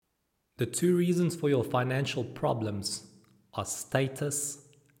The two reasons for your financial problems are status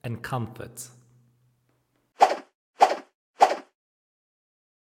and comfort.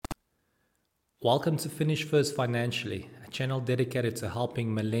 Welcome to Finish First Financially, a channel dedicated to helping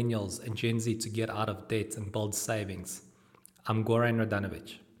millennials and Gen Z to get out of debt and build savings. I'm Goran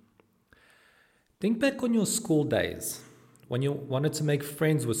Radanovic. Think back on your school days, when you wanted to make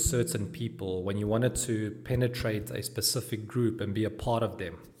friends with certain people, when you wanted to penetrate a specific group and be a part of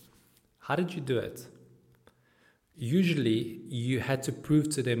them. How did you do it? Usually, you had to prove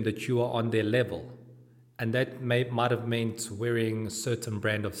to them that you are on their level. And that might have meant wearing a certain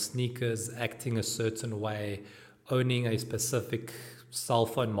brand of sneakers, acting a certain way, owning a specific cell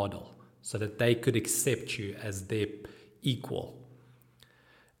phone model so that they could accept you as their equal.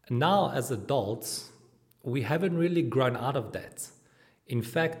 Now, as adults, we haven't really grown out of that. In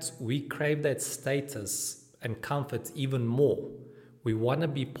fact, we crave that status and comfort even more. We want to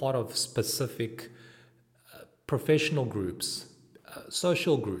be part of specific professional groups,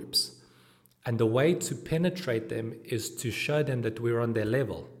 social groups. And the way to penetrate them is to show them that we're on their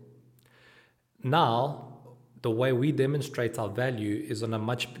level. Now, the way we demonstrate our value is on a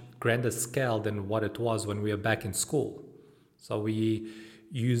much grander scale than what it was when we were back in school. So we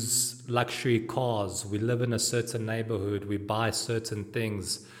use luxury cars, we live in a certain neighborhood, we buy certain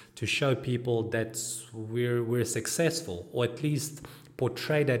things to show people that we're successful, or at least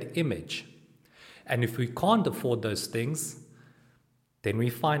portray that image. And if we can't afford those things, then we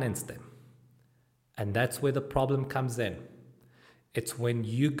finance them. And that's where the problem comes in. It's when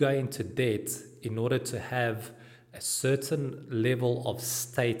you go into debt in order to have a certain level of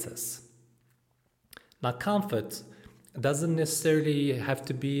status. Now, comfort doesn't necessarily have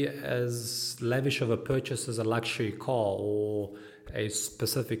to be as lavish of a purchase as a luxury car or a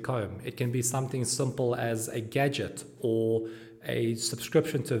specific home. It can be something simple as a gadget or a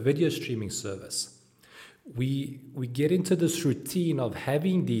subscription to a video streaming service. We get into this routine of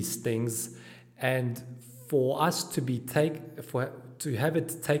having these things, and for us to have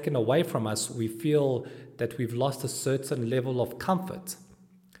it taken away from us, we feel that we've lost a certain level of comfort.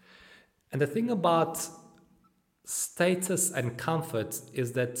 And the thing about status and comfort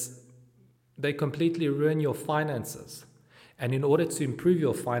is that they completely ruin your finances. And in order to improve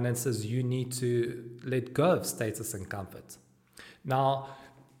your finances, you need to let go of status and comfort. Now,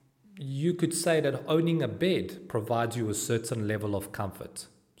 you could say that owning a bed provides you a certain level of comfort.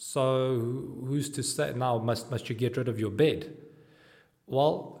 So who's to say now must you get rid of your bed?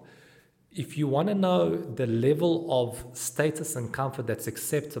 Well, if you want to know the level of status and comfort that's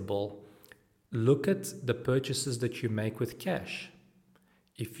acceptable, look at the purchases that you make with cash.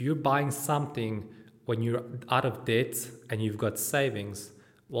 If you're buying something when you're out of debt and you've got savings,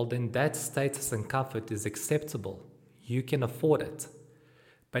 well, then that status and comfort is acceptable. You can afford it.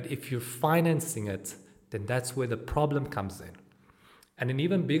 But if you're financing it, then that's where the problem comes in. And an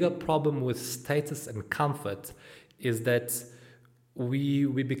even bigger problem with status and comfort is that we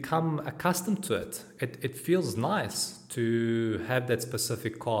become accustomed to it. It feels nice to have that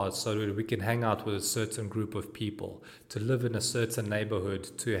specific car so that we can hang out with a certain group of people, to live in a certain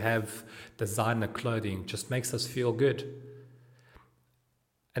neighborhood, to have designer clothing. Just makes us feel good.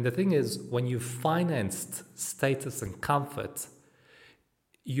 And the thing is, when you financed status and comfort,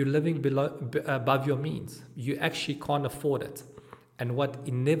 you're living above your means. You actually can't afford it. And what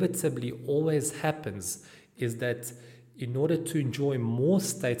inevitably always happens is that in order to enjoy more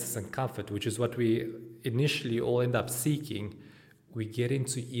status and comfort, which is what we initially all end up seeking, we get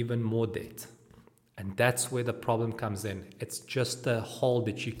into even more debt. And that's where the problem comes in. It's just a hole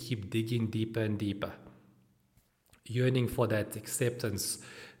that you keep digging deeper and deeper. Yearning for that acceptance,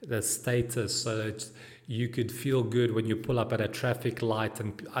 the status, so that you could feel good when you pull up at a traffic light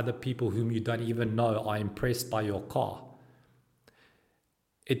and other people whom you don't even know are impressed by your car.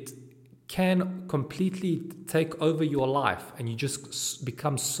 It can completely take over your life, and you just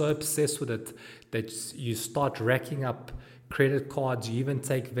become so obsessed with it that you start racking up credit cards. You even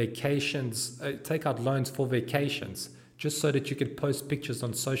take vacations, take out loans for vacations, just so that you can post pictures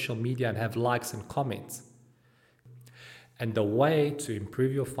on social media and have likes and comments. And the way to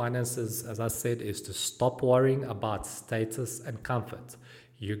improve your finances, as I said, is to stop worrying about status and comfort.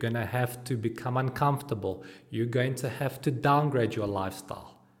 You're going to have to become uncomfortable. You're going to have to downgrade your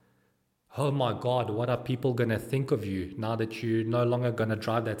lifestyle. Oh my God, what are people going to think of you now that you're no longer going to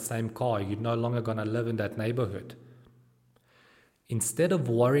drive that same car? You're no longer going to live in that neighborhood. Instead of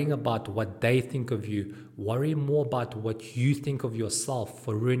worrying about what they think of you, worry more about what you think of yourself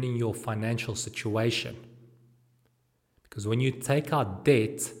for ruining your financial situation. Because when you take out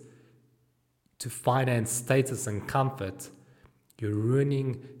debt to finance status and comfort, You're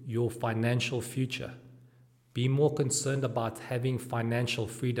ruining your financial future. Be more concerned about having financial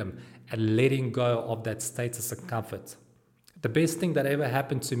freedom and letting go of that status and comfort. The best thing that ever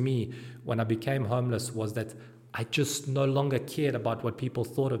happened to me when I became homeless was that I just no longer cared about what people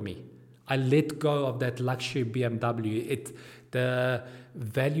thought of me. I let go of that luxury BMW. The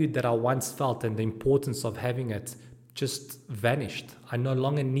value that I once felt and the importance of having it just vanished. I no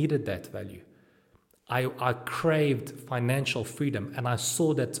longer needed that value. I craved financial freedom, and I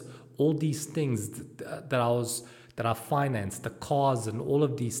saw that all these things that I financed, the cars and all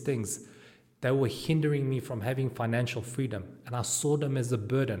of these things, they were hindering me from having financial freedom, and I saw them as a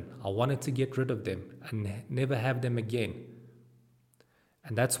burden. I wanted to get rid of them and never have them again.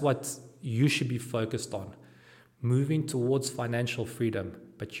 And that's what you should be focused on, moving towards financial freedom,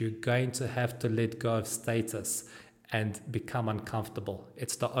 but you're going to have to let go of status and become uncomfortable.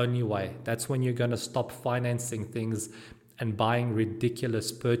 It's the only way. That's when you're going to stop financing things and buying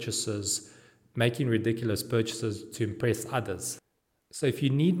ridiculous purchases, making ridiculous purchases to impress others. So if you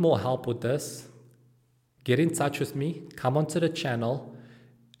need more help with this, get in touch with me, come onto the channel,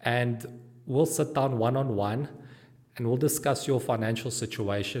 and we'll sit down one-on-one and we'll discuss your financial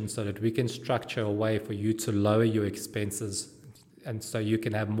situation so that we can structure a way for you to lower your expenses and so you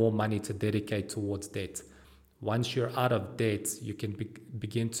can have more money to dedicate towards debt. Once you're out of debt, you can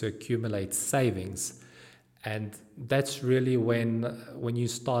begin to accumulate savings. And that's really when you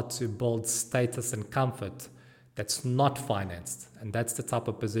start to build status and comfort that's not financed. And that's the type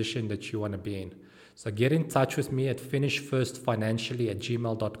of position that you want to be in. So get in touch with me at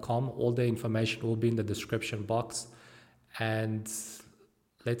finishfirstfinancially@gmail.com. All the information will be in the description box. And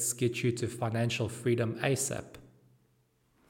let's get you to financial freedom ASAP.